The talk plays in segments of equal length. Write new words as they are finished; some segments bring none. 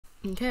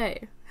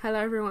Okay, hello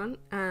everyone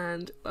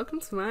and welcome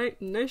to my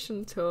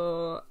Notion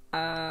tour.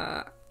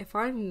 If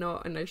I'm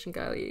not a Notion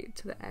girly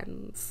to the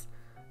ends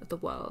of the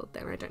world,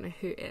 then I don't know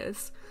who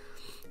is.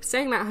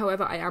 Saying that,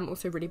 however, I am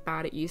also really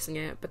bad at using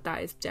it, but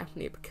that is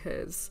definitely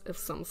because of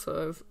some sort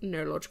of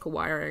neurological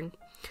wiring.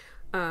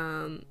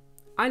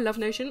 I love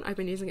Notion. I've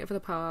been using it for the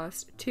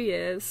past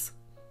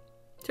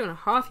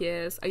 2.5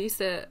 years. I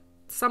used it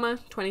summer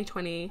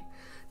 2020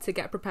 to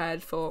get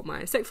prepared for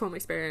my sixth form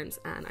experience,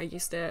 and I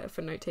used it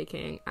for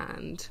note-taking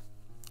and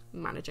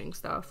managing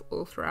stuff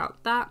all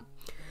throughout that.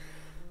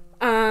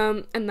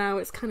 And now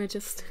it's kind of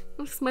just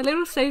my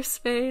little safe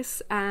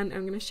space, and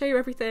I'm going to show you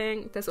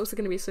everything. There's also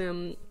going to be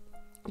some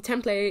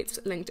templates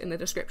linked in the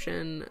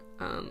description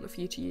for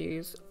you to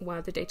use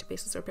where the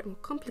databases are a bit more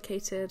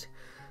complicated.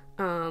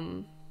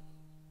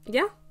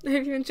 Yeah, I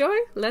hope you enjoy.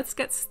 Let's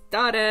get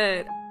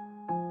started.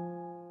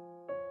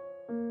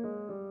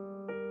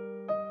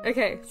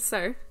 Okay,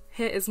 so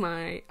here is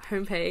my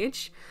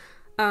homepage.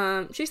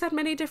 She's had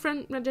many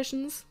different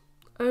renditions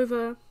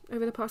over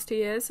the past 2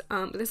 years.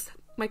 This is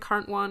my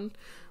current one,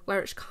 where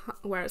it's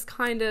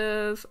kind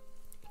of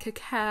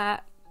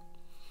coquette,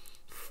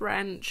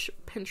 French,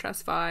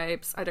 Pinterest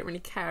vibes. I don't really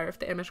care if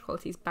the image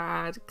quality is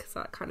bad, because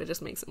that kind of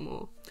just makes it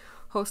more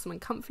wholesome and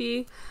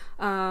comfy.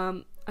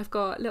 I've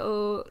got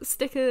little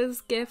stickers,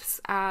 GIFs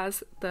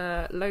as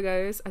the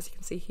logos, as you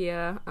can see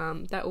here.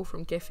 They're all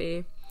from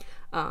Giphy.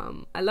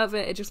 I love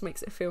it. It just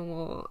makes it feel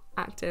more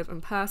active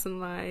and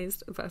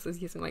personalized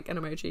versus using like an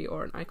emoji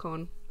or an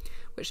icon,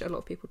 which a lot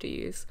of people do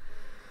use.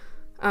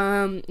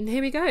 And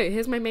here we go.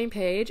 Here's my main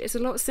page. It's a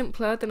lot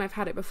simpler than I've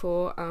had it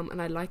before,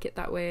 and I like it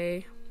that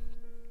way.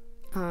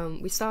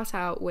 We start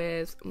out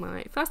with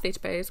my first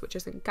database, which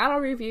is a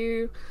gallery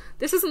view.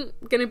 This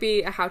isn't going to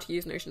be a how to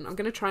use Notion. I'm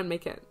going to try and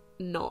make it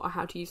not a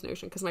how to use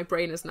Notion, because my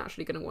brain is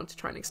naturally going to want to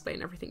try and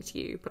explain everything to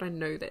you, but I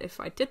know that if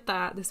I did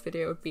that, this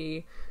video would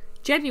be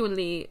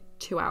genuinely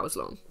 2 hours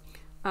long.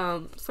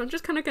 So I'm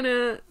just kind of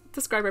gonna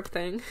describe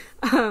everything.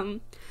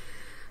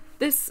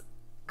 This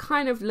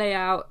kind of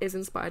layout is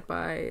inspired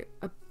by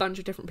a bunch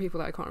of different people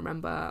that I can't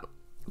remember,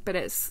 but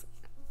it's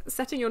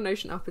setting your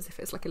Notion up as if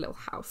it's like a little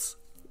house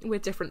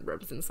with different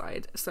rooms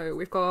inside. So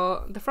we've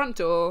got the front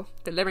door,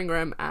 the living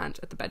room, and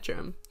the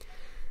bedroom.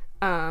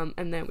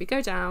 And then we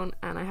go down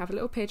and I have a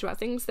little page about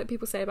things that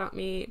people say about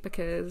me,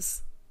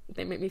 because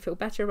they make me feel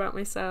better about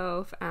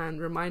myself and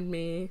remind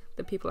me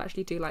that people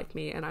actually do like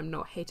me and I'm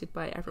not hated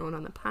by everyone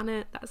on the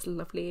planet. That's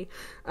lovely.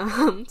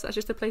 So that's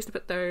just a place to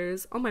put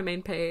those on my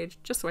main page,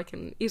 just so I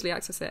can easily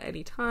access it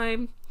any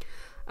time.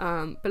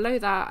 Below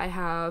that I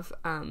have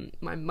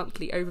my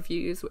monthly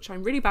overviews, which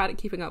I'm really bad at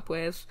keeping up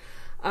with.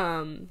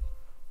 Let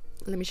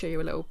me show you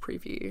a little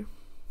preview.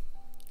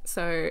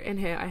 So in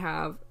here I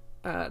have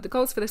the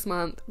goals for this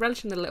month,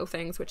 relishing the little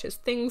things, which is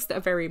things that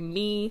are very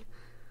me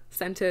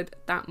centered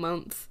that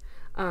month.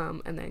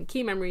 And then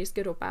key memories,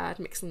 good or bad,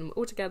 mixing them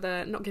all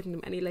together, not giving them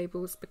any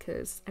labels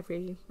because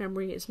every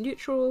memory is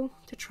neutral,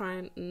 to try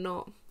and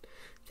not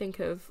think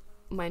of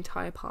my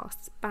entire past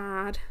as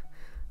bad.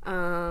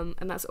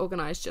 And that's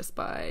organised just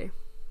by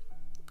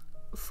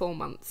 4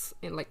 months,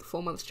 in like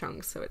 4 months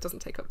chunks, so it doesn't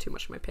take up too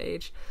much of my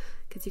page,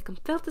 because you can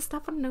filter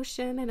stuff on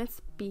Notion and it's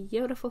a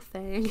beautiful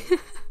thing.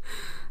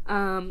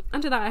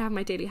 Under that I have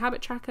my daily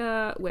habit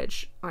tracker,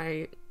 which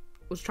I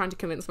was trying to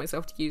convince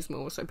myself to use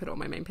more, so I put it on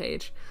my main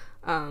page.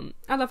 I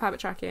love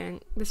habit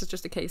tracking. This is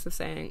just a case of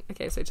saying,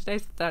 okay, so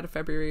today's the 3rd of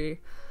February.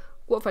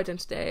 What have I done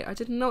today? I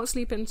did not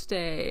sleep in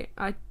today.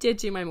 I did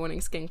do my morning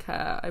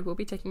skincare. I will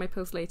be taking my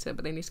pills later,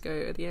 but they need to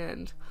go at the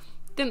end.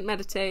 Didn't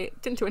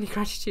meditate, didn't do any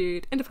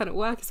gratitude. Independent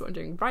work is what I'm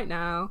doing right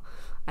now.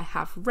 I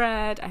have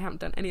read. I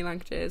haven't done any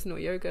languages, nor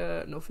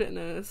yoga, nor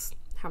fitness.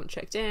 Haven't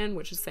checked in,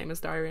 which is the same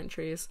as diary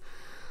entries.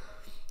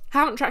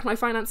 Haven't tracked my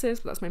finances,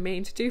 but that's my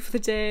main to do for the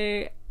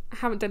day.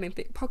 Haven't done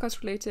anything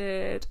podcast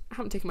related.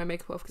 Haven't taken my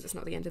makeup off because it's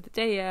not the end of the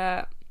day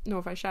yet. Nor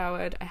have I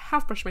showered. I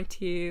have brushed my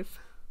teeth.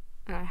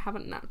 And I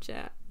haven't napped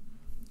yet.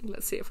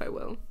 Let's see if I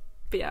will.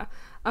 But yeah.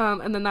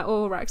 And then that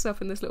all racks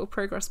up in this little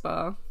progress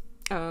bar.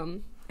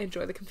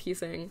 Enjoy the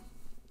confusing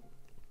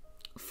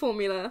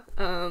formula.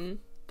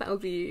 That'll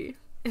be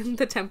in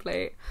the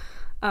template.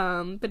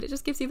 But it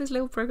just gives you this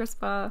little progress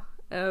bar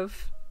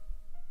of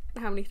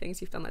how many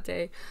things you've done that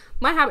day.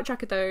 My habit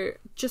tracker, though,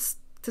 just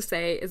to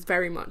say, is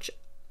very much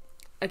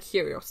a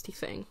curiosity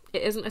thing.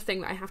 It isn't a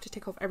thing that I have to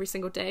tick off every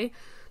single day.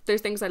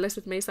 Those things I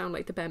listed may sound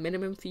like the bare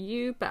minimum for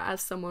you, but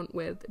as someone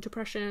with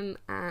depression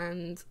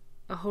and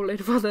a whole load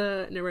of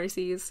other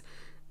neuroses,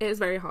 it is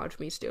very hard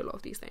for me to do a lot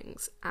of these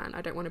things, and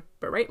I don't want to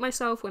berate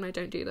myself when I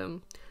don't do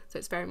them. So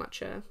it's very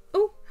much a,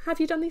 oh, have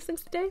you done these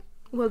things today?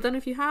 Well done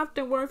if you have,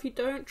 don't worry if you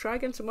don't, try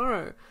again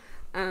tomorrow.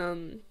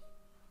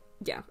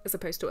 Yeah, as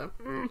opposed to a,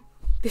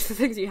 these are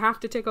things you have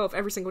to tick off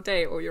every single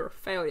day or you're a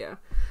failure.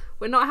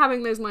 We're not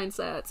having those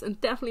mindsets,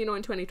 and definitely not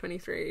in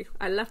 2023.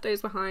 I left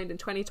those behind in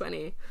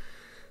 2020.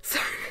 So,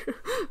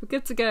 we're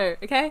good to go,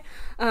 okay?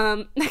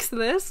 Next to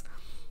this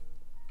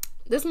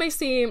may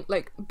seem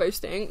like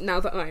boasting now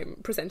that I'm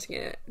presenting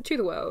it to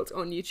the world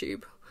on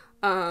YouTube.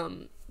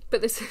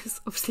 but this is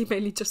obviously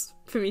mainly just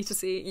for me to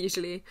see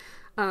usually,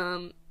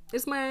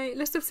 is my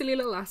list of silly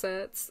little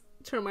assets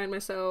to remind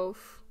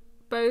myself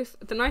both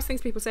the nice things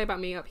people say about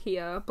me up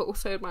here, but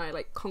also my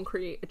like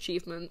concrete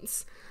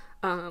achievements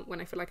when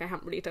I feel like I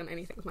haven't really done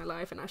anything with my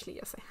life, and actually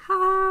yes I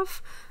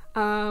have.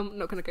 I'm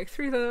not going to go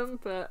through them,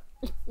 but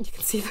you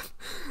can see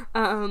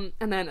them.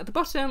 And then at the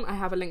bottom I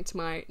have a link to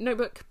my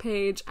notebook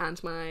page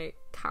and my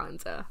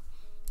calendar.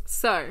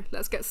 So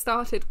let's get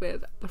started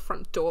with the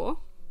front door.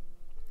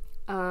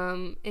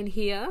 In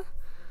here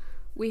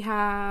we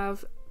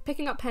have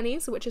picking up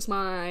pennies, which is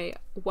my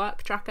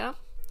work tracker,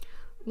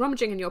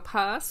 rummaging in your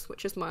purse,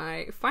 which is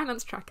my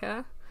finance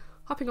tracker,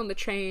 hopping on the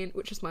train,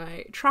 which is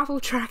my travel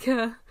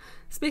tracker,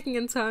 speaking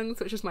in tongues,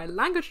 which is my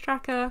language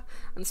tracker,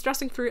 and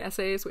stressing through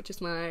essays, which is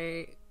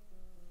my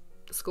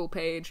school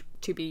page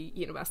to be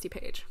university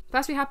page.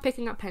 First we have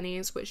picking up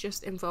pennies, which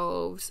just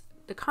involves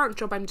the current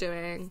job I'm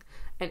doing,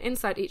 and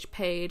inside each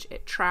page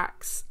it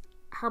tracks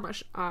how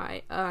much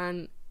I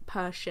earn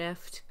per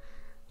shift,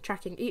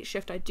 tracking each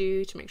shift I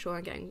do to make sure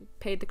I'm getting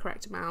paid the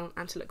correct amount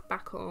and to look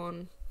back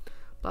on,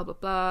 blah blah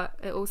blah.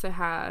 It also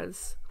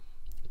has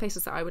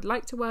places that I would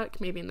like to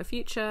work maybe in the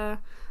future,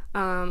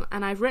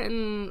 and I've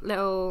written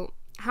little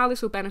how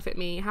this will benefit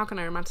me, how can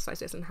I romanticize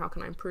this, and how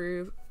can I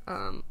improve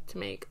to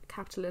make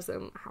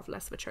capitalism have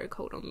less of a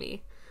chokehold on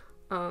me.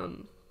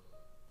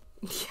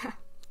 Yeah.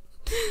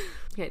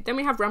 Okay, then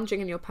we have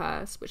rummaging in your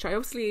purse, which I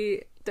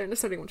obviously don't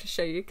necessarily want to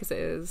show you because it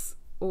is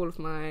all of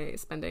my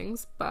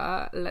spendings,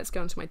 but let's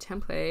go into my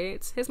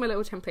templates. Here's my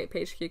little template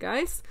page for you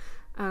guys.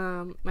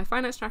 My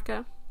finance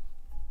tracker.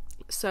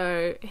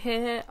 So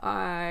here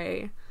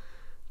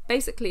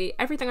basically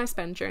everything I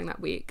spend during that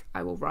week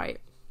I will write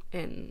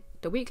in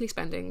the weekly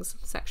spendings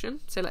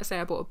section. So let's say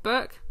I bought a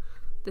book.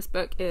 This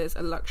book is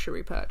a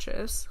luxury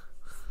purchase.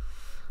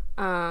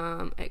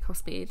 It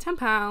cost me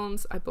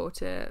 £10. I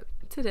bought it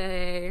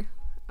today.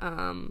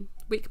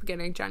 Week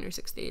beginning January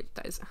 16th.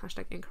 That is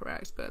hashtag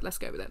incorrect, but let's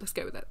go with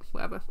it.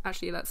 Whatever.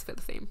 Actually, let's fit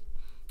the theme.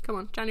 Come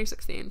on, January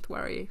 16th.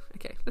 Where are you?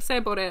 Okay, let's say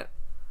I bought it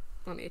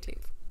on the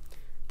 18th.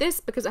 This,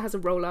 because it has a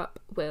roll-up,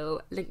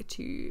 will link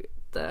to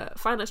the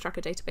finance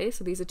tracker database.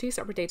 So these are two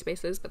separate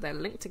databases, but they're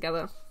linked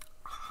together.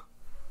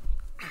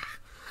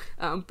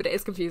 But it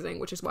is confusing,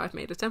 which is why I've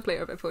made a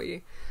template of it for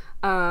you.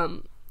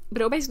 But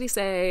it'll basically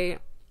say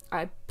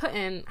I put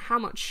in how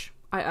much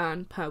I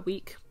earn per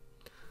week,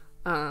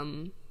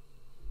 and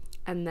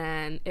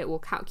then it will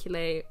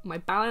calculate my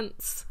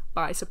balance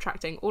by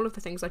subtracting all of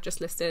the things I've just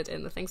listed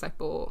in the things I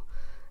bought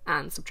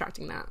and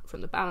subtracting that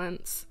from the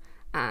balance,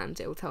 and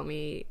it will tell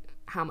me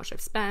how much I've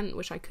spent,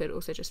 which I could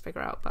also just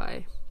figure out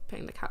by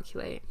putting the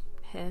calculate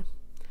here.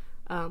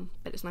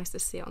 But it's nice to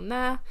see it on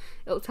there.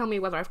 It'll tell me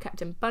whether I've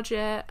kept in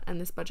budget, and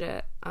this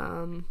budget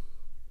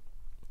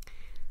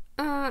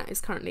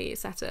is currently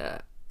set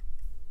at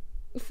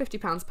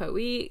 £50 per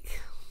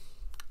week,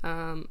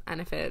 and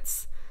if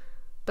it's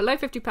below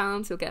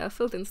 £50 you'll get a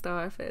filled in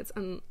star. If it's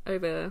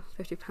over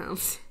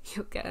 £50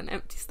 you'll get an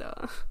empty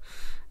star.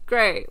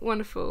 Great,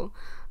 wonderful.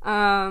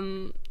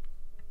 Yeah,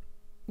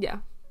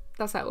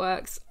 that's how it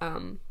works.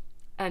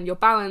 And your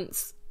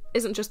balance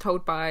isn't just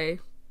told by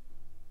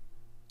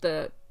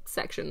the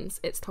sections,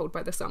 it's told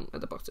by the sum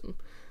at the bottom,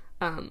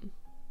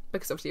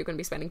 because obviously you're going to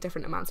be spending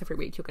different amounts every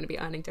week, you're going to be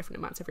earning different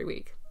amounts every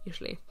week,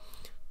 usually,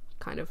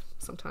 kind of,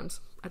 sometimes,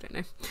 I don't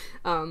know.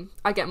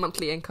 I get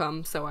monthly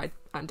income, so I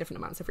earn different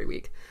amounts every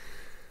week.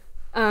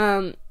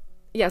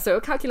 Yeah, so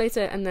it'll calculate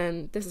it, and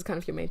then this is kind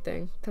of your main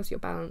thing, tells you your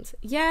balance.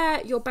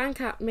 Yeah, your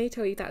bank app may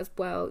tell you that as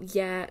well.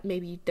 Yeah,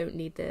 maybe you don't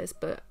need this,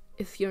 but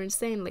if you're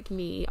insane like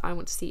me, I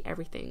want to see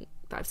everything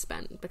that I've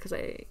spent, because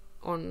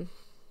on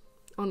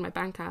my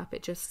bank app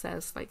it just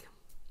says like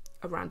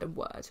a random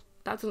word.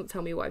 That doesn't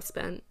tell me what I've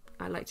spent.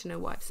 I like to know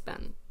what I've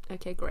spent.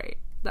 Okay, great.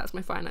 That's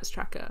my finance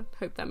tracker.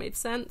 Hope that made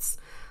sense.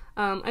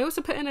 I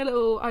also put in a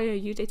little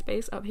IOU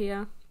database up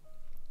here,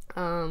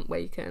 where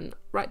you can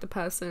write the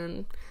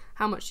person,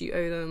 how much you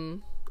owe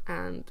them,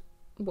 and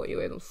what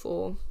you owe them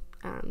for,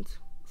 and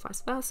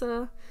vice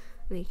versa,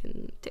 and you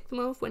can tick them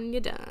off when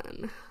you're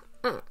done.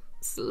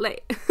 Slay.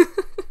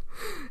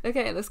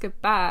 Okay, let's go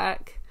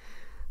back.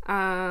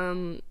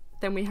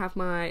 Then we have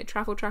my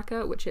travel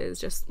tracker, which is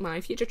just my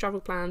future travel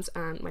plans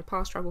and my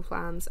past travel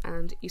plans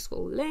and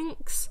useful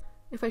links.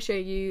 If I show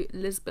you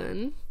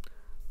Lisbon,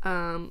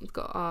 we've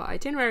got our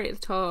itinerary at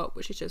the top,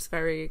 which is just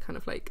very kind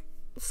of like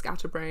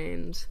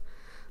scatterbrained,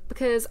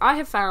 because I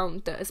have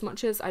found that as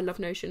much as I love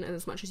Notion and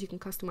as much as you can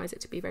customize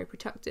it to be very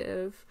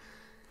productive,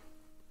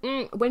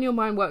 when your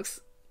mind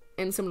works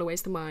in similar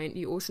ways to mine,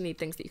 you also need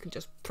things that you can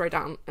just throw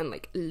down and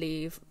like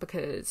leave,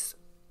 because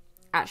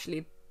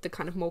actually the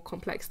kind of more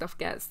complex stuff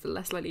gets, the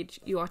less likely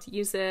you are to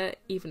use it,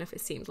 even if it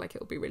seems like it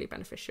will be really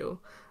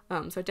beneficial.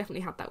 So I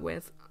definitely had that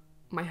with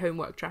my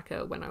homework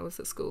tracker when I was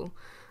at school.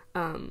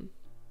 But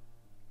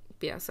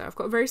yeah, so I've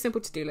got a very simple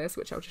to-do list,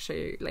 which I'll just show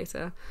you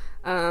later.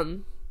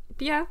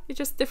 But yeah, it's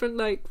just different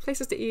like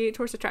places to eat,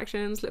 tourist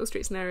attractions, little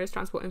street scenarios,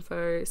 transport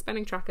info,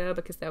 spending tracker,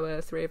 because there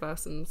were 3 of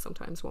us and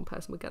sometimes one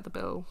person would get the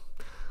bill,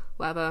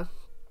 whatever.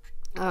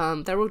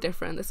 They're all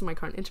different. This is my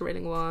current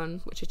interrailing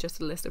one, which is just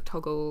a list of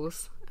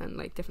toggles and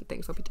like different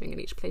things I'll be doing in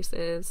each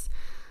places.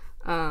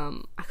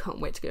 I can't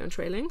wait to go on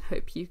trailing.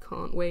 Hope you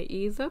can't wait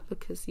either,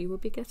 because you will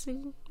be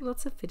getting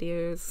lots of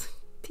videos.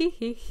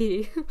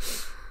 Hehe.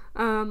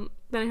 Then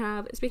I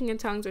have Speaking in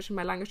Tongues, which is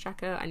my language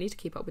tracker. I need to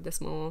keep up with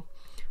this more.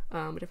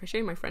 But if I show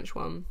you my French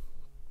one,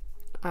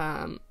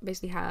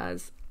 basically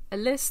has a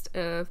list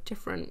of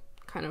different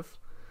kind of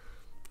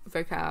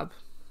vocab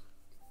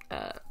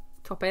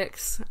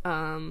topics,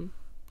 and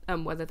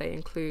whether they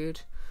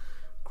include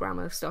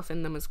grammar stuff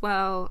in them as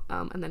well,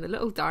 and then a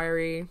little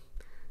diary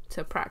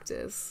to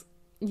practice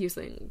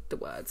using the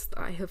words that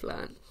I have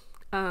learned.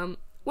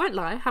 Won't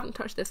lie, haven't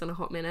touched this in a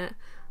hot minute,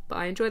 but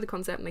I enjoy the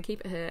concept and I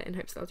keep it here in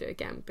hopes that I'll do it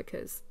again,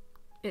 because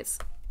it's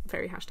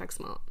very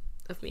 #smart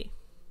of me.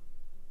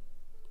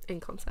 In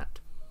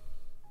concept,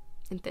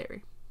 in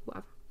theory,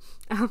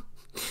 whatever.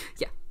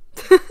 Yeah.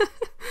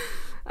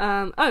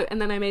 Oh,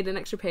 and then I made an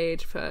extra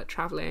page for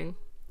traveling,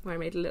 where I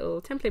made a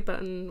little template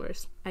button where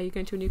it's, are you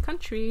going to a new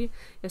country?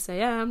 Yes, I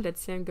am.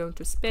 Let's say I'm going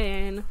to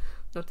Spain.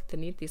 Not that I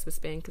need these for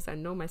Spain because I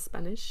know my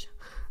Spanish.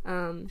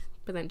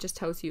 But then it just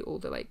tells you all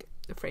the like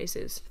the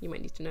phrases you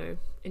might need to know,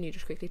 and you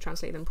just quickly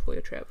translate them before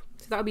your trip.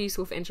 So that'll be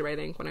useful for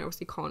interrailing when I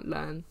obviously can't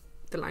learn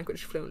the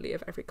language fluently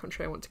of every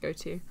country I want to go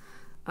to.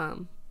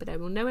 But I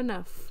will know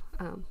enough.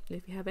 And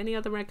if you have any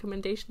other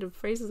recommendation of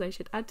phrases I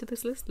should add to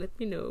this list, let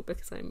me know,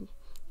 because I'm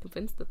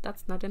convinced that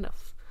that's not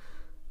enough.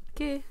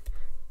 Okay,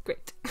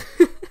 great.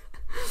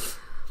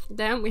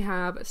 Then we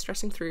have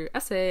Stressing Through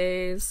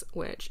Essays,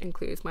 which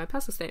includes my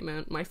personal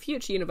statement, my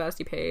future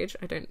university page.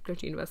 I don't go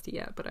to university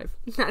yet, but I've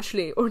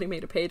naturally already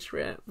made a page for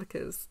it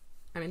because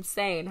I'm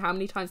insane. How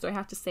many times do I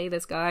have to say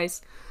this,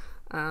 guys?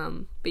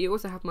 But you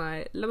also have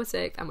my lower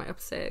sixth and my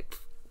upper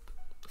sixth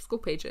school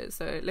pages.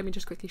 So let me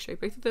just quickly show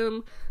both of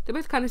them. They're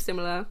both kind of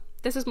similar.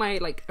 This is my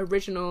like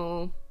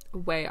original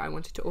way I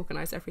wanted to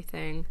organize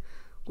everything,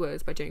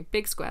 was by doing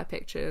big square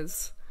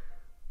pictures.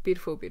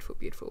 Beautiful, beautiful,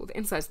 beautiful. The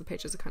insides of the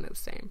pages are kind of the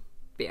same.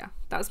 But yeah,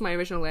 that's my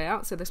original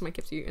layout, so this might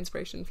give you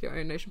inspiration for your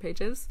own Notion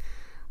pages.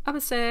 Upper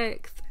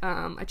sixth,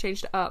 I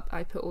changed it up.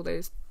 I put all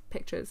those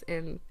pictures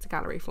in the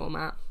gallery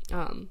format,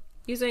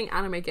 using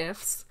anime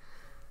GIFs,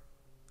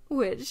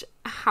 which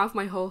have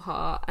my whole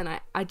heart, and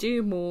I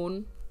do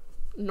mourn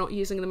not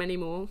using them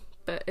anymore,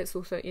 but it's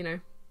also, you know,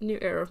 new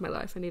era of my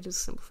life. I needed to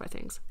simplify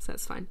things, so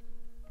that's fine.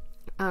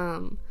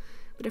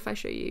 But if I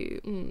show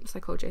you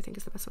psychology, I think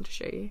is the best one to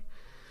show you.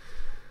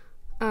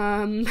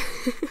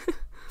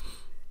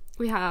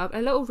 We have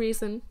a little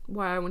reason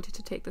why I wanted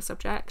to take the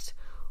subject,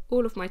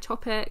 all of my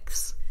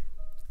topics,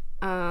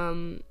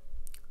 how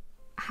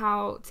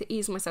to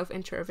ease myself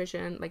into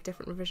revision, like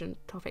different revision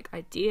topic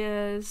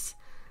ideas,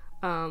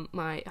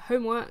 my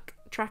homework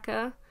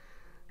tracker,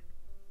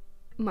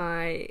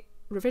 my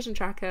revision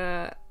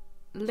tracker,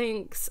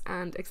 links,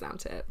 and exam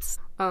tips.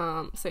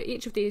 So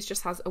each of these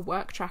just has a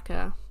work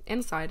tracker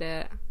inside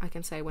it. I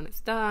can say when it's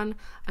done,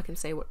 I can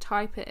say what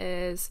type it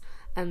is,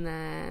 and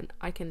then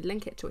I can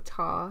link it to a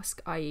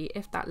task, i.e.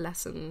 if that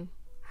lesson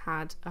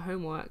had a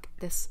homework,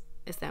 this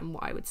is then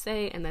what I would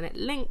say, and then it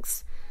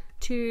links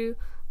to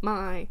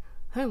my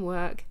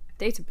homework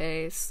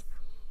database.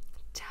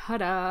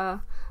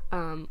 Ta-da!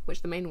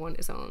 Which the main one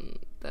is on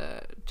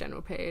the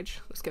general page.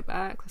 Let's go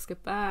back,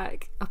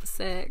 upper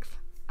sixth.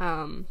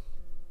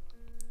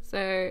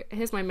 So here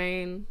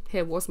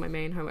was my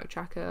main homework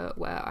tracker,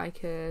 where I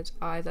could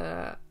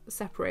either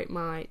separate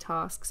my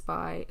tasks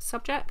by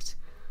subject,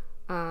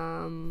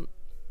 on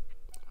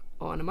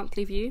a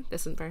monthly view.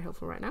 This isn't very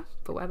helpful right now,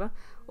 but whatever.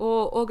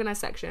 Or organize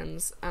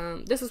sections.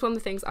 This is one of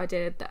the things I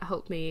did that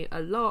helped me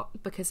a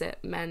lot, because it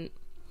meant,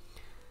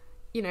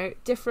 you know,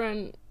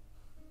 different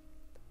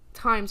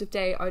times of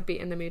day I would be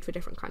in the mood for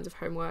different kinds of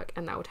homework,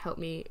 and that would help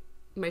me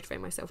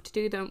motivate myself to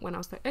do them when I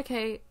was like,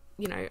 okay,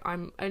 you know,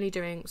 I'm only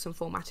doing some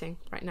formatting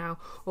right now,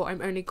 or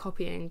I'm only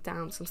copying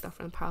down some stuff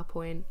from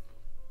PowerPoint,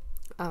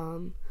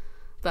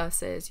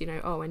 versus, you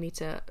know, oh, I need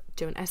to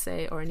do an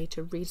essay, or I need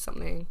to read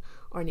something,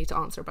 or I need to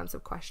answer a bunch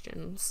of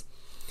questions.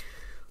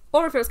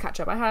 Or if it was catch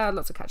up, I had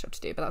lots of catch up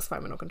to do, but that's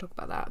fine, we're not going to talk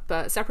about that.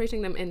 But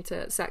separating them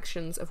into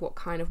sections of what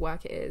kind of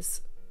work it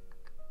is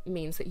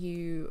means that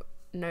you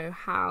know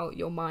how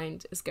your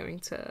mind is going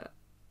to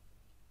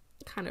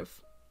kind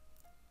of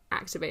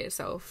activate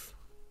itself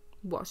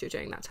whilst you're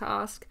doing that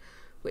task,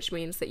 which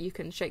means that you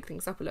can shake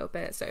things up a little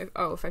bit. So,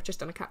 if I've just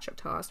done a catch-up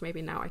task,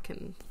 maybe now I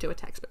can do a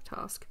textbook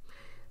task,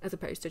 as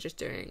opposed to just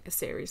doing a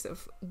series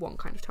of one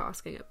kind of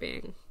task and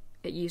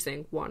it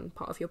using one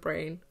part of your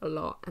brain a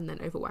lot and then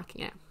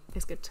overworking it.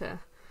 It's good to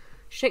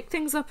shake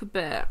things up a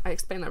bit. I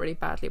explained that really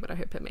badly, but I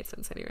hope it made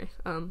sense anyway.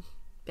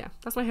 Yeah,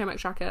 that's my homework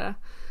tracker.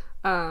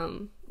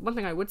 One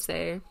thing I would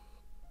say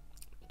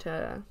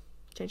to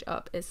change it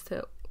up is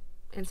to,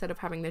 instead of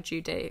having the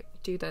due date,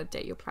 do the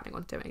date you're planning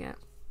on doing it.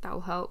 That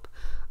will help.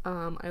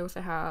 I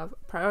also have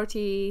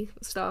priority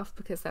stuff,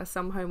 because there's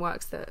some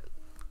homeworks that,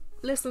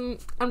 listen,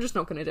 I'm just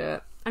not going to do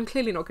it. I'm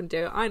clearly not going to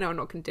do it. I know I'm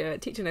not going to do it.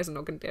 Teacher knows I'm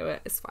not going to do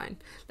it. It's fine.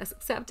 Let's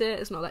accept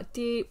it. It's not that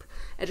deep.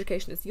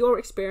 Education is your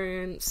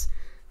experience.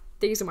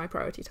 these are my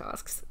priority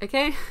tasks,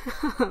 okay?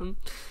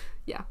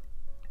 Yeah,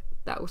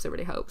 that also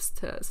really helps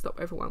to stop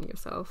overwhelming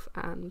yourself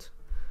and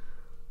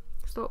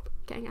stop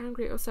getting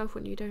angry at yourself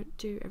when you don't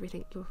do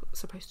everything you're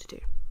supposed to do,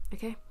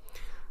 okay?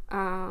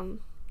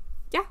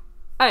 Yeah.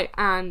 Oh,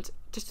 and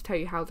just to tell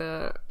you how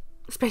the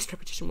spaced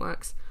repetition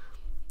works,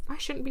 I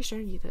shouldn't be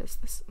showing you this.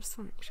 This was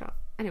something. Shut up.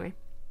 Anyway,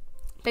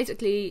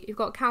 basically, you've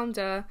got a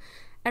calendar.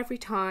 Every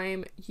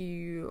time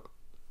you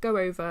go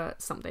over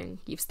something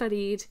you've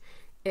studied,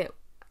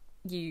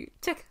 you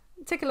tick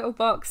a little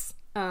box,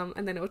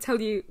 and then it will tell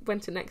you when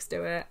to next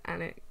do it,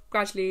 and it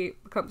gradually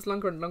becomes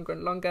longer and longer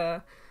and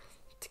longer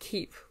to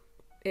keep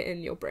it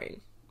in your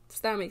brain. Does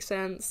that make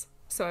sense?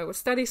 So I will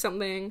study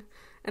something,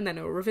 and then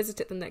I'll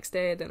revisit it the next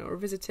day, then I'll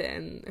revisit it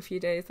in a few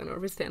days, then I'll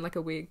revisit it in like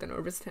a week, then I'll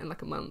revisit it in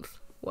like a month,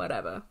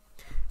 whatever.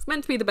 It's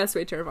meant to be the best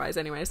way to revise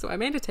anyway, so I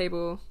made a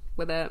table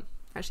with it.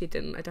 Actually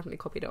didn't, I definitely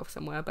copied it off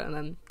somewhere, but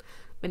then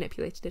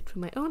manipulated it for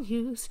my own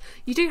use.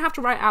 You do have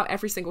to write out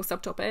every single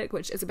subtopic,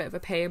 which is a bit of a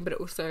pain, but it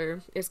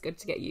also is good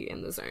to get you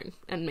in the zone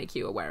and make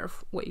you aware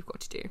of what you've got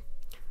to do.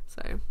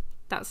 So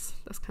that's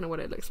kind of what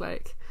it looks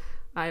like.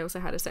 I also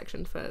had a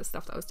section for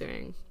stuff that I was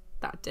doing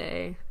that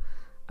day,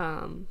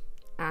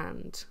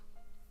 and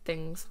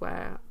things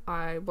where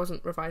I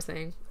wasn't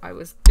revising, I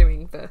was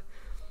doing the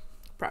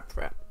prep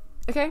for it.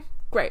 Okay,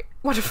 great,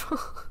 wonderful.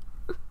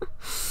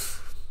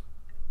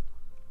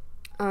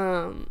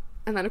 And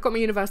then I've got my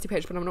university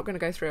page, but I'm not going to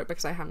go through it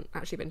because I haven't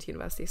actually been to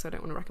university, so I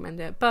don't want to recommend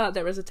it. But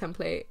there is a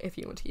template if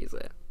you want to use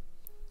it.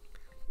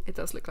 It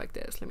does look like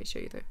this. Let me show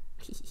you though.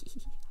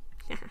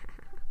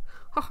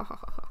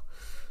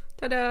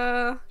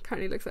 Ta-da!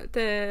 Currently looks like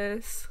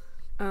this.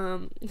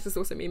 This is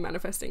also me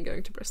manifesting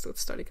going to Bristol to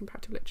study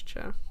comparative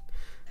literature.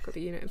 Got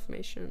the unit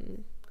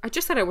information. I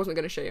just said I wasn't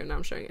going to show you, and now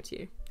I'm showing it to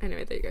you.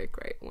 Anyway, there you go.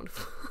 Great,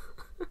 wonderful.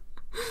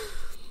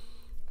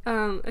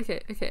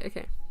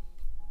 Okay.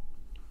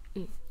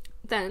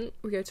 Then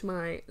we go to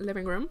my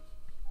living room.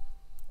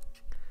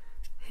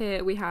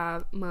 Here we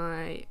have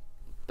my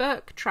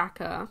book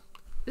tracker.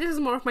 This is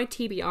more of my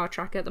TBR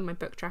tracker than my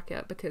book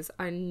tracker because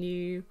I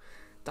knew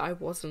that I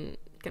wasn't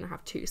going to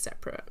have two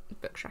separate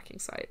book tracking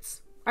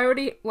sites. I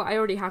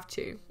already have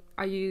two.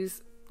 I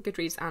use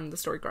Goodreads and the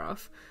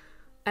Storygraph,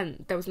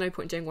 and there was no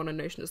point doing one on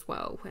Notion as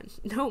well when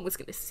no one was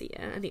going to see it,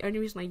 and the only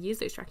reason I use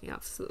those tracking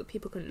apps is so that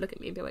people can look at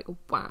me and be like,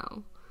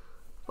 wow,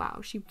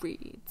 she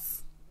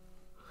reads.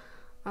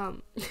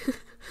 So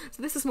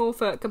this is more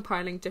for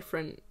compiling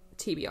different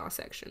TBR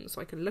sections,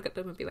 so I can look at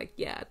them and be like,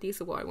 yeah, these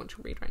are what I want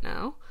to read right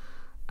now.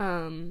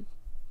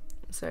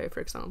 So for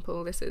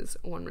example, this is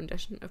one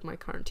rendition of my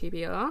current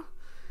TBR,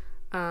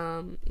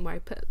 where I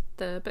put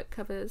the book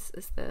covers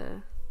as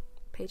the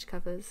page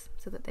covers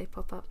so that they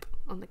pop up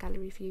on the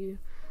gallery view.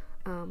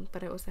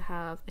 But I also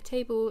have a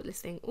table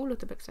listing all of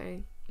the books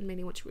I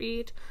mainly want to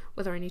read,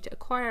 whether I need to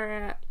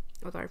acquire it,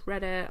 whether I've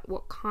read it,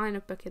 what kind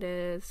of book it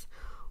is,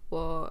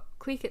 what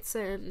clique it's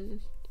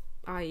in,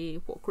 i.e.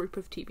 what group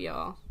of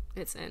TBR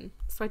it's in.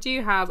 So I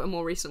do have a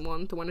more recent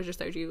one. The one I just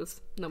showed you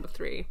was number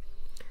 3.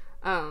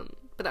 But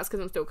that's because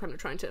I'm still kind of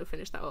trying to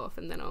finish that off,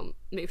 and then I'll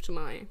move to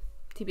my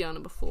TBR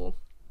number 4.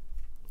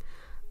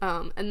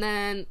 And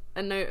then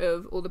a note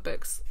of all the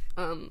books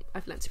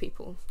I've lent to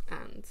people,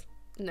 and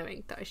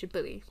knowing that I should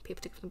bully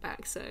people to give them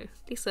back. So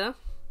Lisa,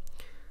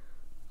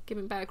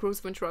 giving back, rules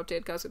of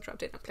interrupted, girls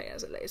interrupted, and play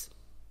as it lays.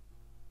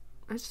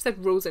 I just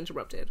said rules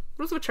interrupted.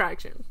 Rules of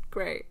attraction.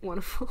 Great.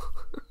 Wonderful.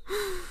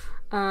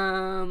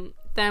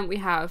 Then we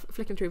have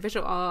flicking through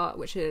visual art,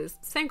 which is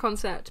same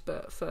concept,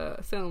 but for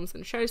films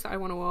and shows that I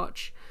want to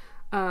watch.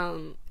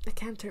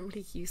 Again, don't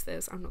really use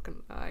this, I'm not gonna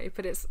lie,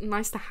 but it's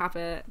nice to have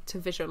it to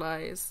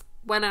visualize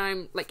when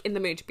I'm like in the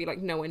mood to be like,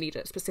 no, I need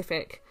a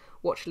specific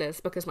watch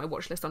list because my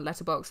watch list on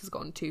Letterboxd has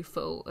gotten too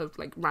full of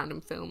like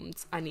random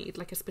films. I need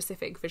like a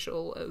specific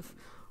visual of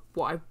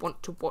what I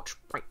want to watch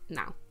right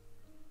now.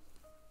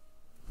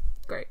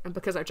 Great. And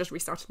because I've just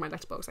restarted my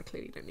Letterboxd, I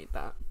clearly don't need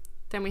that.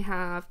 Then we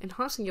have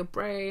enhancing your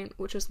brain,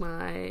 which is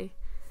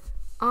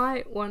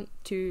I want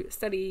to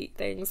study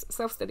things,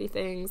 self-study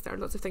things. There are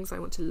lots of things I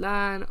want to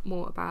learn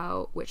more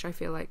about, which I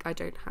feel like I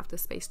don't have the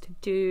space to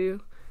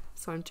do,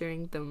 so I'm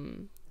doing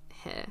them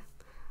here.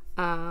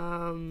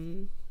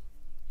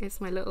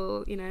 It's my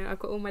little, I've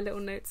got all my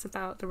little notes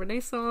about the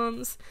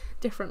Renaissance,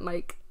 different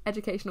like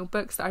educational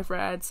books that I've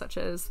read, such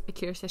as A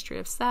Curious History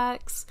of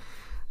Sex,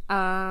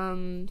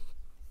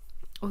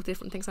 all the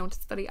different things I want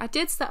to study. I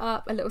did set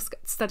up a little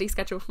study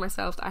schedule for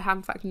myself that I have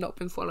in fact not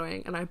been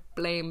following, and I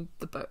blame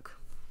the book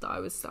that I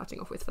was starting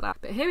off with for that.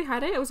 But here we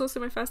had it. It was also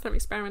my first time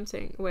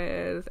experimenting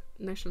with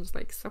Notion's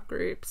like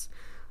subgroups.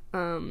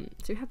 So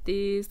we have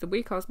these, the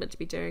week I was meant to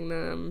be doing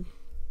them,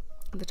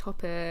 the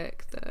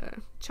topic, the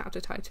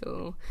chapter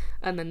title,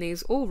 and then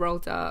these all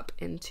rolled up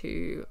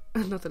into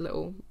another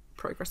little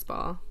progress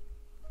bar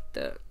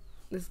that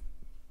is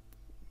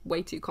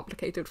way too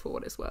complicated for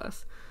what it's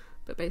worth.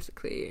 But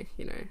basically,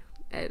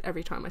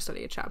 every time I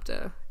study a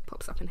chapter, it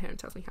pops up in here and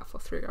tells me how far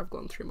through I've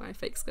gone through my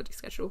fake study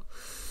schedule.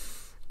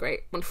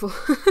 Great, wonderful.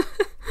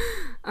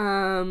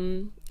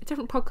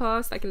 Different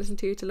podcasts I can listen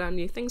to learn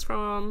new things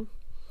from.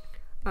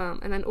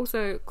 And then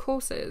also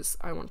courses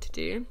I want to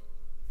do,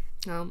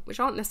 which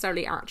aren't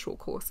necessarily actual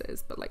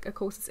courses, but like a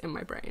courses in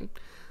my brain.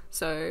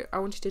 So I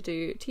wanted to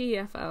do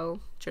TEFL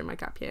during my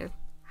gap year.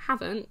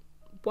 Haven't,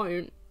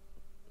 won't,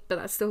 but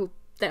that's still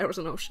there as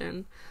an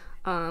option.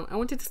 I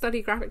wanted to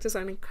study graphic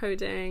design and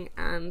coding,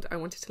 and I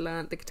wanted to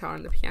learn the guitar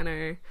and the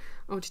piano.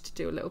 I wanted to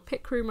do a little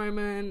pit crew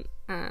moment,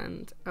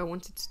 and I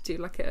wanted to do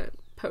like a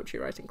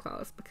poetry writing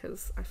class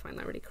because I find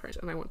that really cringe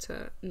and I want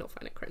to not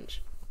find it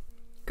cringe.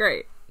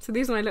 Great. So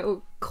these are my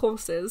little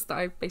courses that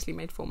I've basically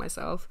made for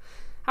myself.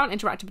 I haven't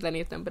interacted with any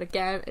of them, but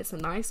again, it's a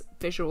nice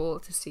visual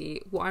to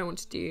see what I want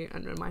to do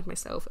and remind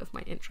myself of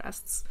my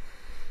interests.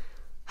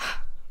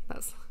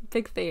 That's a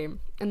big theme.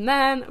 And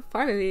then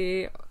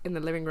finally in the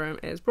living room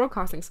is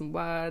broadcasting some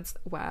words,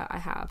 where I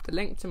have the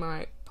link to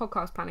my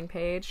podcast planning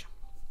page,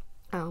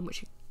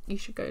 which you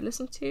should go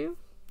listen to.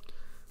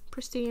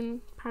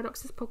 Pristine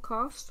Paradoxes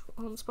podcast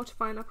on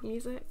Spotify and Apple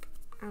Music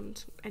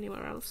and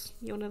anywhere else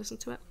you want to listen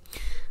to it.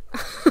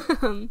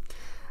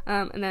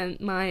 And then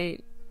my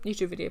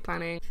YouTube video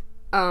planning.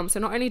 So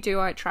not only do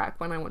I track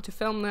when I want to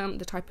film them,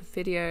 the type of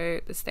video,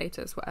 the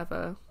status,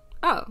 whatever.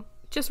 Oh,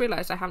 just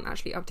realised I haven't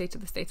actually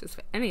updated the status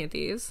for any of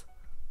these.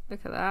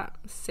 Look at that.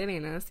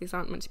 Silliness. These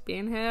aren't meant to be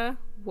in here.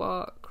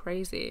 What?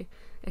 Crazy.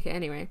 Okay,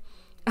 anyway.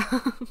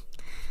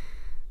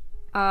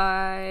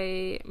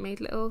 I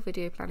made little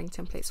video planning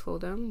templates for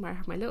them, where I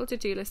have my little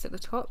to-do list at the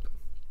top,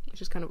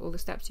 which is kind of all the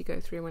steps you go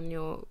through when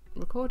you're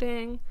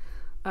recording.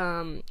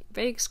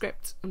 Vague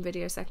script and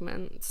video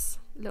segments,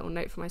 little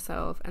note for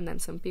myself, and then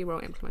some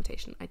b-roll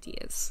implementation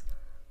ideas.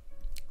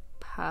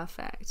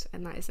 Perfect.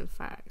 And that is in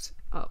fact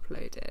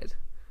uploaded.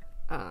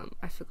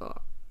 I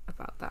forgot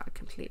about that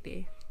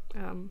completely.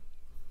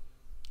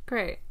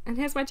 Great. And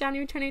here's my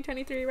January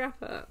 2023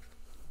 wrap up,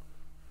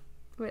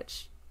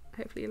 which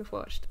hopefully you'll have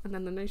watched, and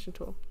then the Notion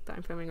tour that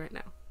I'm filming right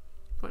now.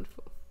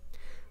 Wonderful.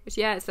 Which,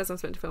 yeah, it says I'm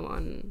supposed to film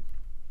on...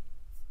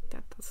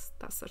 That's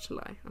such a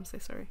lie. I'm so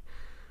sorry.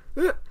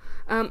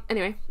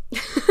 Anyway.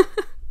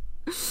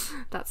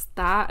 That's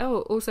that.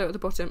 Oh, also at the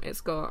bottom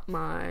it's got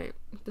my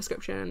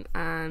description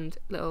and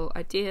little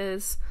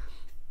ideas,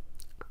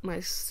 my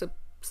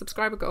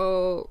subscriber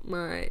goal,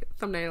 my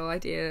thumbnail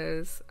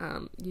ideas,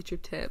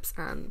 YouTube tips,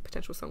 and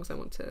potential songs I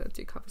want to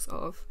do covers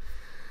of.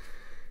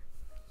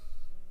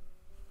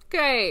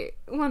 Great,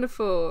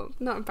 wonderful,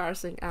 not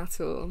embarrassing at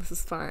all. This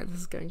is fine, this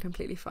is going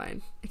completely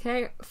fine.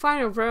 Okay,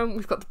 final room,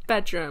 we've got the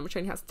bedroom, which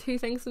only has 2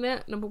 things in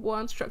it. Number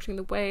 1, structuring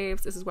the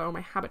waves. This is where all my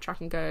habit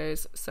tracking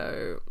goes.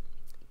 So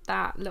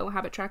that little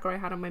habit tracker I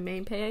had on my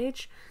main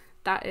page,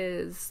 that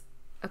is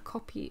a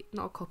copy,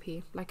 not a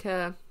copy, like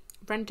a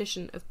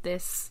rendition of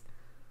this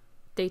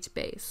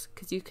database,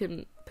 because you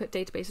can put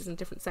databases in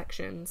different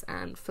sections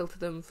and filter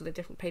them for the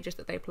different pages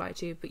that they apply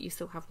to, but you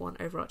still have one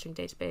overarching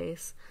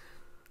database.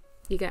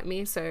 You get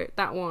me? So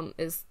that one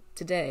is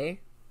today,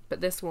 but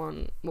this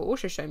one will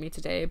also show me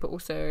today, but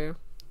also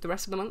the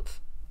rest of the month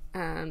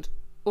and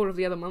all of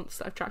the other months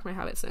that I've tracked my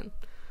habits in.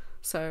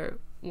 So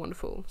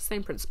wonderful.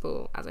 Same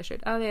principle as I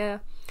showed earlier.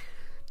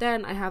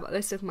 Then I have a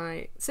list of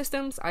my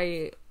systems,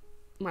 my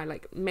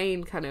like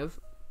main kind of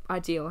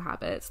ideal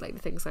habits, like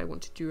the things I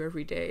want to do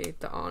every day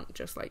that aren't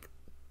just like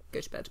go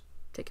to bed,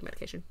 take your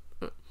medication.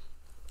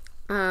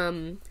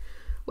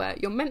 Where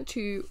you're meant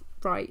to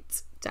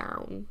write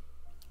down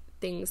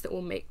things that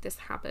will make this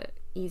habit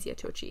easier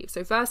to achieve.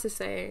 So versus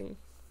saying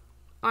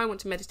I want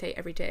to meditate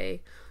every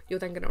day, you're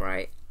then going to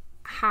write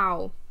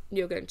how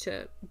you're going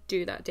to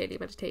do that daily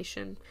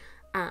meditation,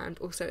 and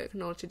also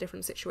acknowledge the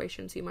different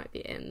situations you might be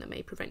in that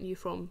may prevent you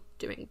from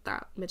doing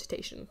that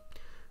meditation.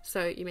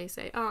 So you may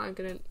say, oh, I'm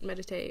going to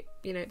meditate,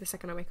 you know, the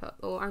second I wake up,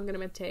 or I'm going to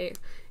meditate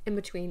in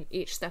between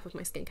each step of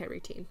my skincare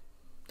routine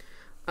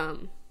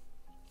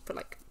for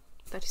like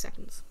 30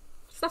 seconds.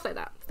 Stuff like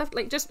that. Stuff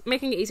like just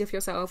making it easier for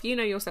yourself. You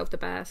know yourself the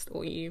best,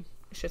 or you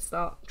should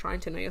start trying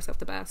to know yourself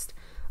the best.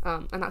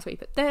 And that's where you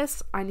put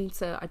this. I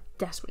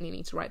desperately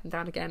need to write them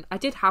down again. I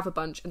did have a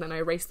bunch and then I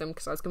erased them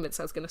because I was convinced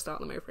I was going to start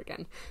them over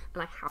again,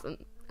 and I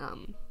haven't.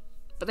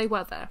 But they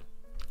were there.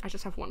 I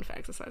just have one for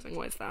exercising.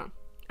 What is that?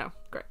 Oh,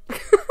 great.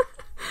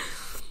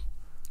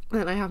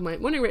 Then I have my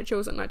morning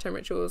rituals and nighttime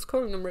rituals.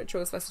 Calling them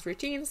rituals versus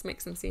routines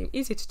makes them seem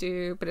easier to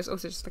do, but it's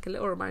also just like a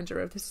little reminder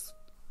of this.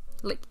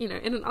 Like, you know,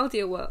 in an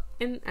ideal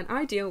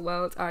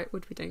world, I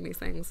would be doing these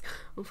things.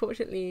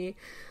 Unfortunately,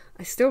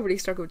 I still really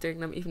struggle with doing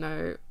them, even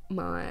though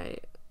my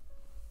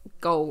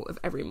goal of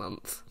every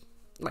month,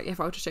 like if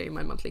I were to show you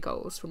my monthly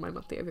goals from my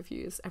monthly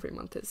overviews, every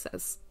month it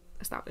says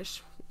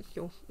establish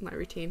your night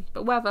routine.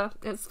 But whatever,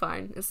 it's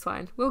fine.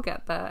 We'll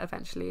get there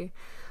eventually.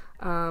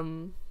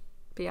 But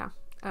yeah.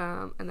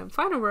 And then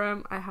final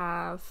room, I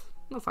have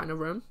my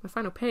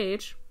final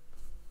page,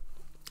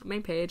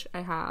 main page,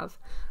 I have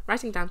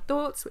writing down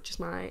thoughts, which is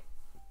my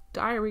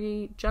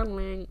diary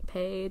journaling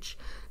page.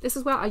 This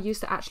is where I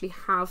used to actually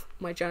have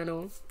my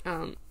journal,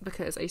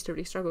 because I used to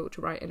really struggle to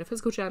write in a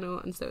physical journal,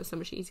 and so it's so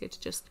much easier to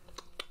just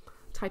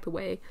type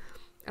away.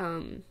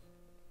 I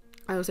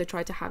also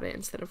tried to have it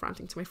instead of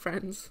ranting to my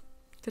friends,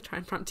 to try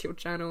and rant to your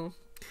journal.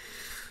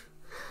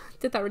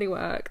 Did that really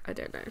work? I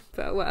don't know,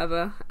 but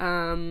whatever.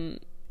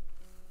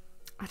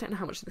 I don't know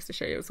how much of this to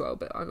show you as well,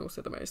 but I'm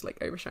also the most like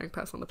oversharing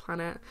person on the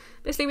planet.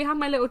 Basically, we have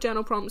my little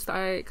journal prompts that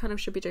I kind of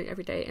should be doing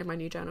every day in my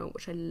new journal,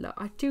 which I love.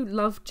 I do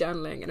love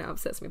journaling, and it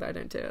upsets me that I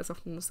don't do it as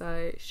often as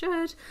I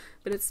should,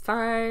 but it's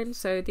fine.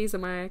 So these are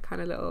my kind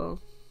of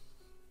little,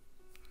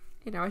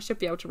 you know, I should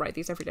be able to write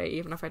these every day,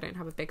 even if I don't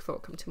have a big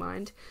thought come to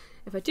mind.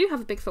 If I do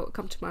have a big thought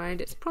come to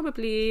mind, it's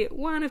probably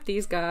one of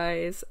these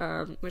guys,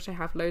 which I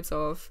have loads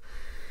of.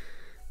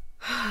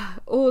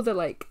 All the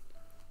like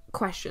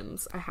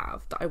questions I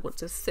have that I want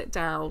to sit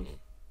down,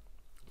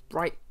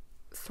 write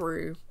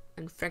through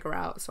and figure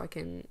out so I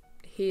can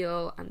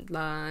heal and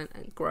learn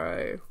and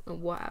grow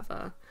and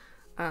whatever.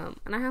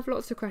 And I have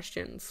lots of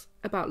questions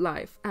about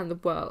life and the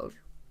world.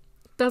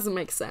 Doesn't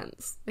make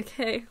sense,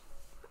 okay?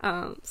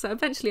 So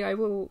eventually I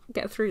will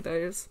get through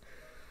those.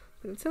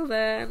 But until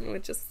then, we're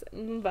just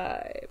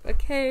vibe.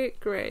 Okay,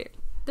 great.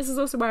 This is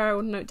also where I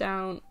will note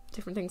down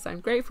different things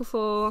I'm grateful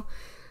for.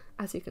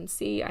 As you can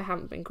see, I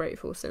haven't been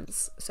grateful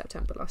since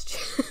September last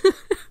year.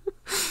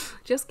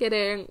 Just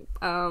kidding.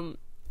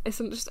 It's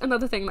just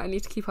another thing that I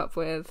need to keep up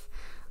with.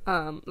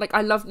 Like,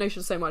 I love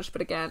Notion so much,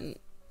 but again,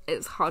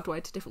 it's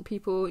hardwired to different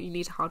people. You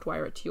need to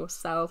hardwire it to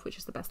yourself, which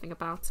is the best thing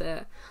about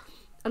it.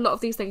 A lot of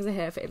these things are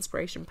here for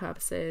inspiration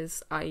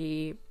purposes,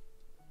 i.e.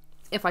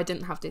 if I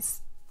didn't have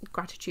this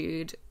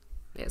gratitude,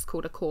 it's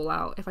called a call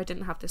out. If I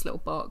didn't have this little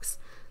box,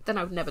 then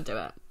I would never do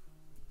it.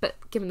 But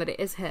given that it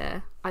is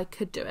here, I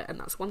could do it, and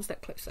that's one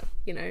step closer,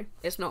 you know?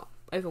 It's not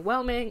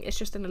overwhelming, it's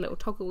just in a little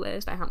toggle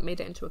list. I haven't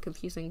made it into a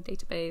confusing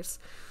database.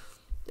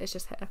 It's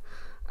just here.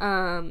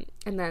 And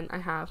then I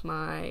have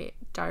my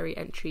diary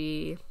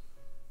entry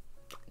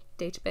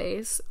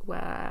database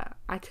where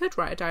I could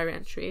write a diary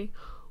entry,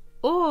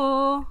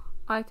 or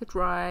I could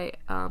write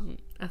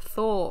a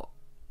thought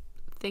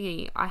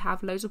thingy. I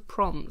have loads of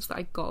prompts that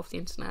I got off the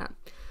internet.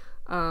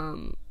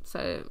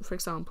 So, for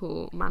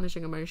example,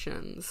 managing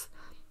emotions,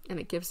 and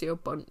it gives you a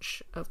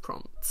bunch of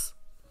prompts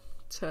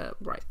to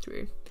write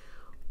through.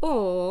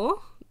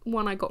 Or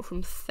one I got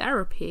from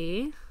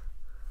therapy,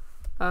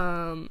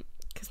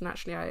 because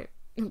naturally I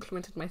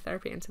implemented my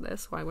therapy into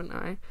this, why wouldn't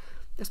I?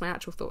 It's my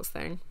actual thoughts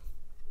thing.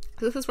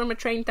 So this is from a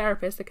trained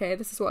therapist, okay?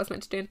 This is what I was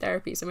meant to do in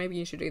therapy, so maybe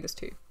you should do this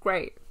too.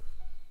 Great.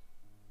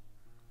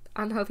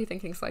 Unhealthy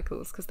thinking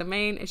cycles, because the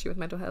main issue with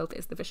mental health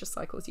is the vicious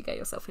cycles you get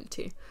yourself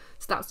into.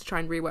 So that's to try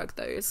and rework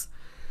those.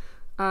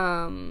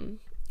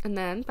 And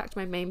then back to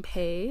my main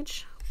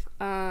page.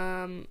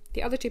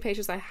 The other two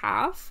pages I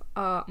have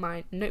are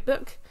my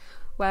notebook,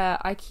 where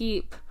I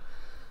keep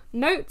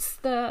notes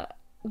that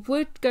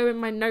would go in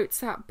my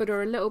notes app but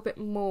are a little bit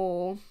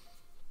more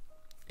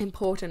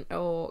important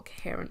or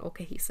coherent or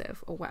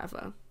cohesive or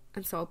whatever,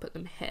 and so I'll put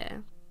them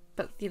here.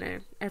 But you know,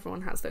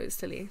 everyone has those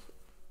silly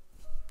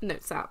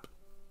notes app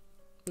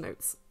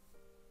notes.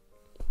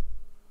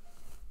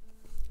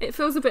 It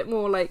feels a bit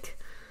more like,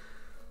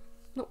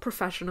 not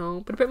professional,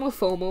 but a bit more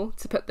formal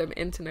to put them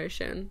into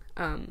Notion.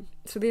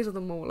 So these are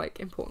the more like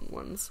important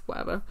ones,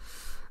 whatever.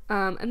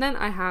 And then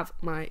I have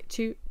my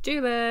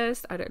to-do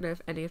list. I don't know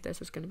if any of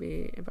this is going to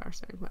be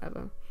embarrassing,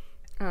 whatever.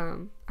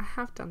 I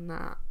have done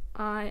that.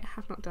 I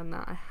have not done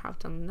that. I have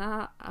done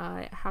that.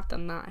 I have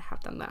done that. I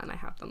have done that. And I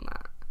have done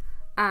that.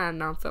 And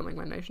now I'm filming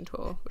my Notion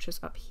tour, which is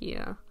up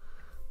here.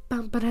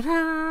 Bum,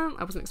 ba-da-dum.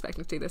 I wasn't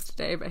expecting to do this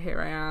today, but here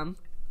I am.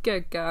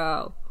 Good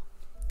girl.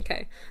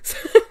 Okay.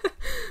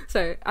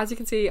 So as you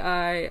can see,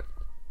 I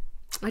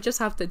just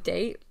have the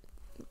date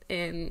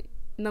in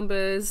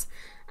numbers,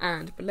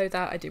 and below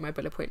that I do my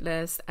bullet point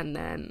list, and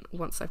then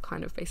once I've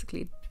kind of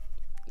basically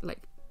like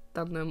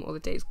done them, or the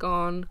date's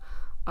gone,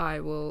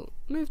 I will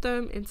move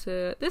them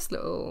into this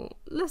little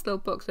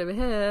box over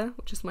here,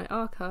 which is my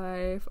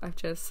archive. I've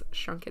just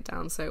shrunk it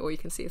down so all you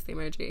can see is the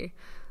emoji.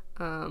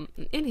 And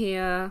in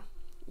here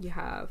you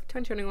have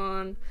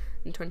 2021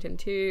 and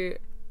 2022,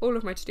 all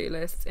of my to-do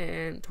lists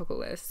in toggle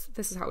lists.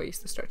 This is how I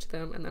used to structure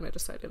them, and then I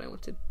decided I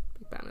wanted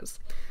big banners.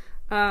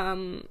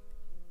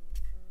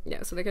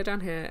 Yeah, so they go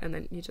down here, and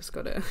then you just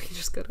gotta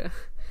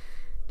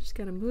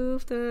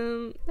move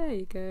them, there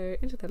you go,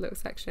 into their little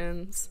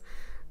sections.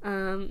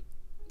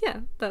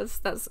 Yeah,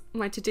 that's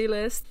my to-do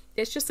list.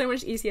 It's just so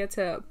much easier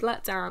to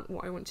blurt down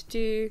what I want to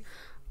do.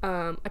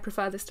 I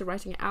prefer this to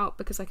writing it out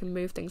because I can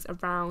move things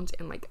around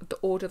in like the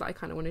order that I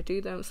kind of want to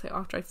do them. So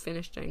after I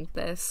finish doing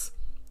this,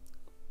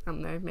 I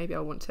don't know, maybe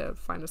I'll want to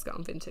find a skirt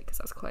and vint it because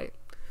that's quite,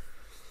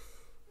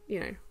 you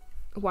know,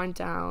 wind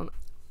down.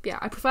 Yeah,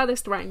 I prefer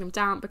this to writing them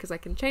down because I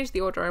can change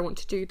the order I want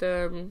to do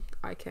them.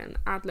 I can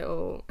add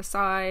little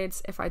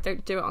asides. If I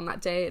don't do it on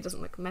that day, it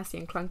doesn't look messy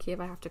and clunky if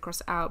I have to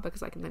cross it out,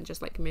 because I can then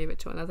just like move it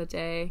to another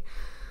day.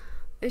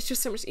 It's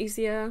just so much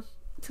easier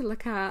to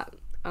look at,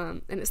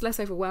 and it's less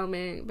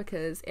overwhelming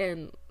because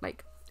in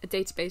like a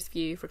database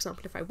view, for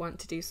example, if I want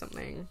to do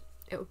something,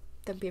 it would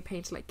then be a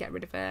pain to like get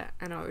rid of it,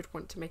 and I would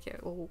want to make it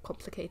all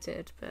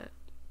complicated, but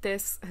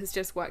this has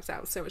just worked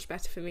out so much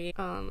better for me.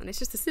 And it's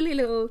just a silly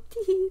little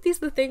these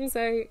are the things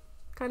I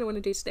kind of want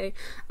to do today.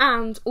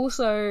 And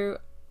also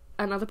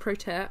another pro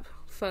tip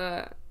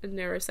for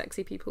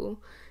neurosexy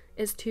people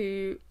is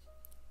to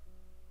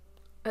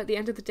at the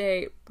end of the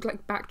day,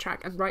 like,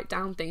 backtrack and write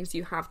down things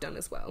you have done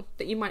as well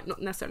that you might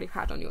not necessarily have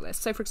had on your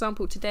list. So for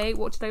example, today,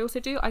 what did I also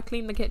do? I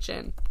cleaned the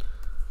kitchen.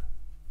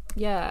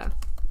 Yeah,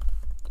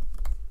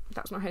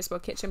 that's not how I spell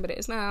kitchen, but it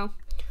is now.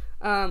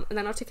 And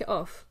then I'll tick it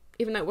off,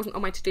 even though it wasn't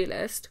on my to-do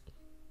list.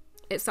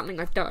 It's something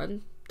I've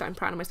done that I'm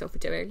proud of myself for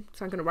doing,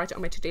 so I'm going to write it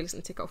on my to-do list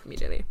and tick it off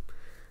immediately.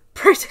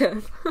 Pro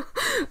tip.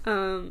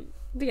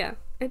 But yeah,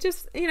 it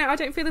just, you know, I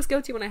don't feel as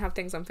guilty when I have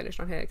things unfinished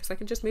on here because I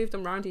can just move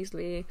them around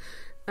easily.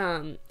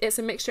 It's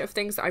a mixture of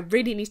things that I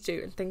really need to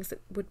do and things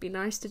that would be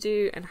nice to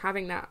do, and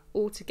having that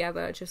all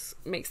together just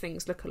makes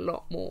things look a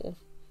lot more,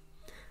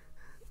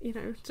 you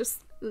know,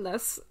 just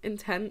less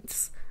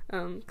intense,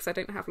 because I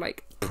don't have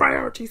like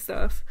priority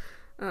stuff.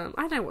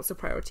 I know what's a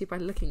priority by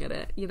looking at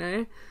it, you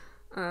know.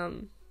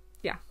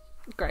 Yeah,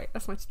 great,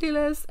 that's my to-do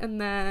list. And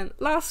then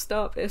last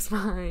stop is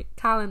my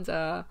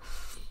calendar.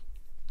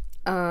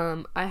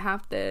 I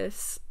have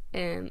this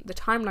in the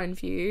timeline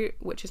view,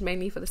 which is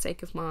mainly for the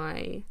sake of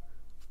my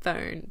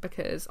phone,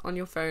 because on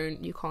your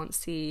phone you can't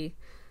see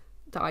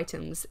the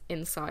items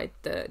inside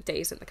the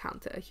days in the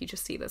calendar. You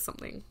just see that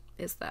something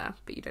is there,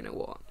 but you don't know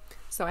what.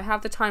 So I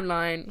have the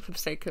timeline for the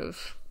sake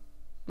of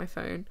my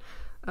phone,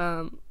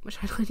 which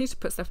I need to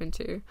put stuff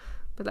into.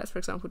 But let's, for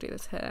example, do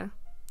this here.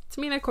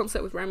 Tamino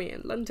concert with Remy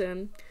in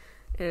London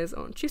is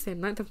on Tuesday,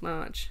 9th of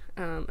March,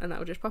 and that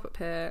will just pop up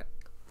here.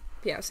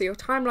 Yeah, so your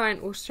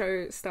timeline will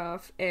show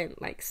stuff in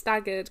like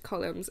staggered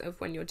columns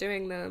of when you're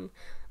doing them,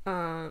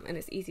 and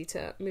it's easy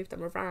to move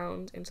them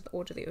around into the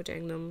order that you're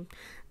doing them,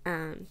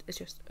 and it's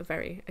just a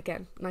very,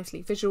 again,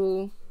 nicely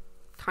visual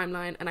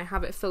timeline. And I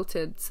have it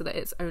filtered so that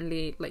it's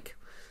only like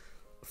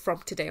from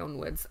today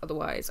onwards,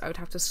 otherwise I would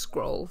have to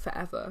scroll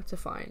forever to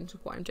find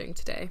what I'm doing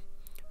today.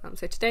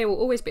 So today will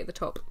always be at the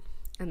top,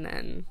 and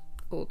then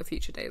all the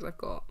future days I've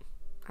got,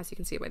 as you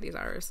can see by these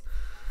arrows,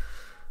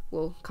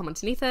 will come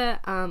underneath it.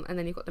 And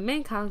then you've got the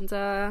main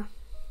calendar.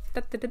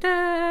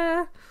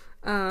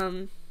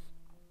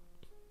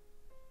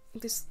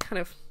 This kind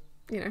of,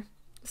 you know,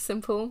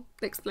 simple,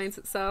 explains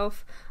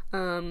itself.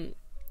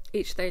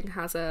 Each thing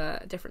has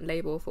a different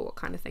label for what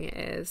kind of thing it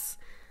is,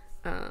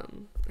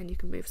 and you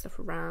can move stuff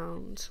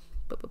around.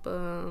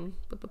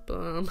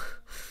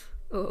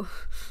 Oh,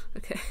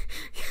 okay.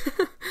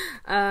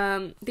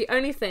 The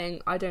only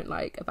thing I don't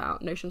like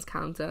about Notion's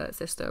calendar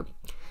system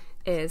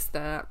is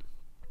that,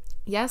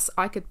 yes,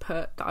 I could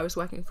put that I was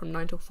working from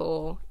 9 till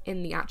 4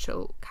 in the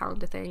actual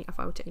calendar thing if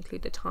I were to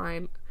include the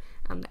time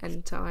and the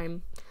end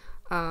time,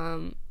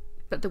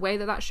 but the way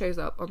that that shows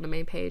up on the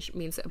main page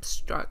means it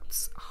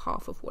obstructs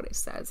half of what it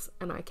says,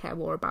 and I care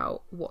more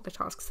about what the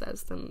task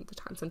says than the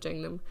times I'm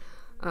doing them.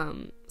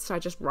 So I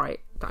just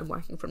write that I'm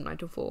working from 9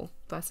 till 4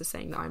 versus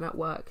saying that I'm at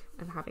work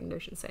and having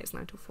Notion say it's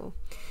 9 till 4.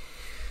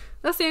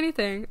 That's the only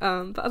thing,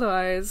 but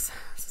otherwise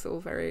it's all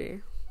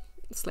very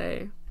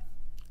slay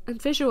and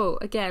visual.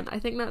 Again, I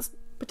think that's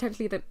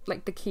potentially the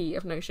key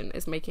of Notion,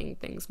 is making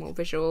things more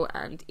visual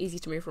and easy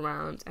to move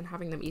around, and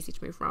having them easy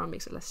to move around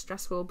makes it less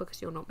stressful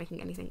because you're not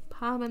making anything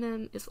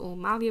permanent. It's all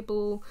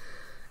malleable,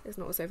 it's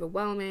not as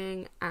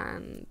overwhelming.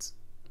 And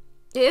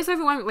it is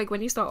overwhelming, like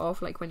when you start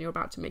off, like when you're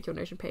about to make your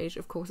Notion page,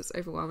 of course it's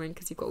overwhelming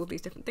because you've got all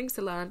these different things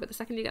to learn, but the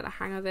second you get the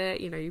hang of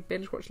it, you know, you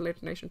binge watch a load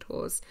of Notion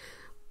tours,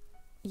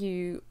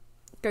 you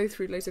go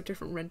through loads of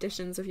different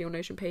renditions of your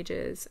Notion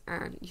pages,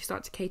 and you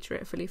start to cater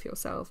it fully for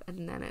yourself,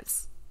 and then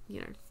it's,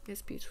 you know,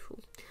 it's beautiful.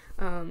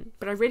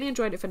 But I really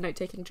enjoyed it for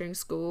note-taking during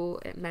school.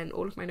 It meant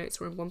all of my notes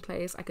were in one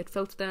place. I could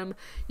filter them.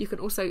 You can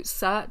also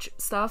search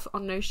stuff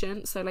on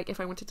Notion, so like if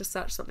I wanted to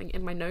search something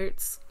in my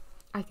notes,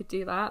 I could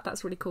do that.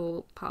 That's a really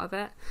cool part of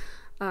it.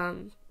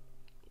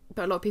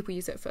 But a lot of people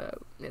use it for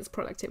its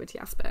productivity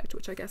aspect,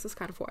 which I guess is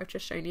kind of what I've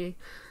just shown you,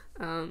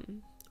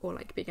 or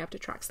like being able to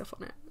track stuff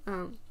on it.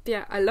 But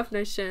yeah, I love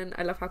Notion.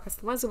 I love how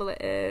customizable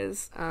it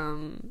is.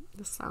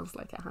 This sounds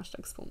like a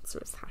hashtag sponsor.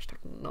 It's hashtag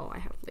no. I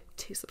have like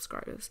 2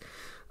 subscribers.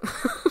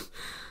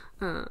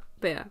 But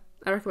yeah,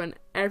 I recommend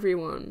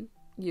everyone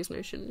use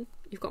Notion.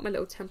 You've got my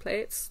little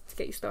templates to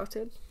get you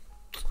started.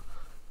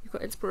 You've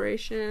got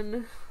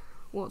inspiration.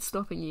 What's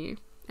stopping you?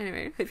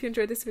 Anyway, hope you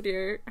enjoyed this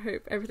video. I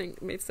hope everything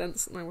made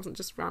sense and I wasn't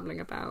just rambling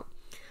about.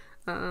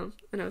 And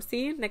I'll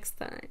see you next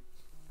time.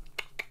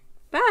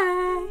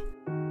 Bye!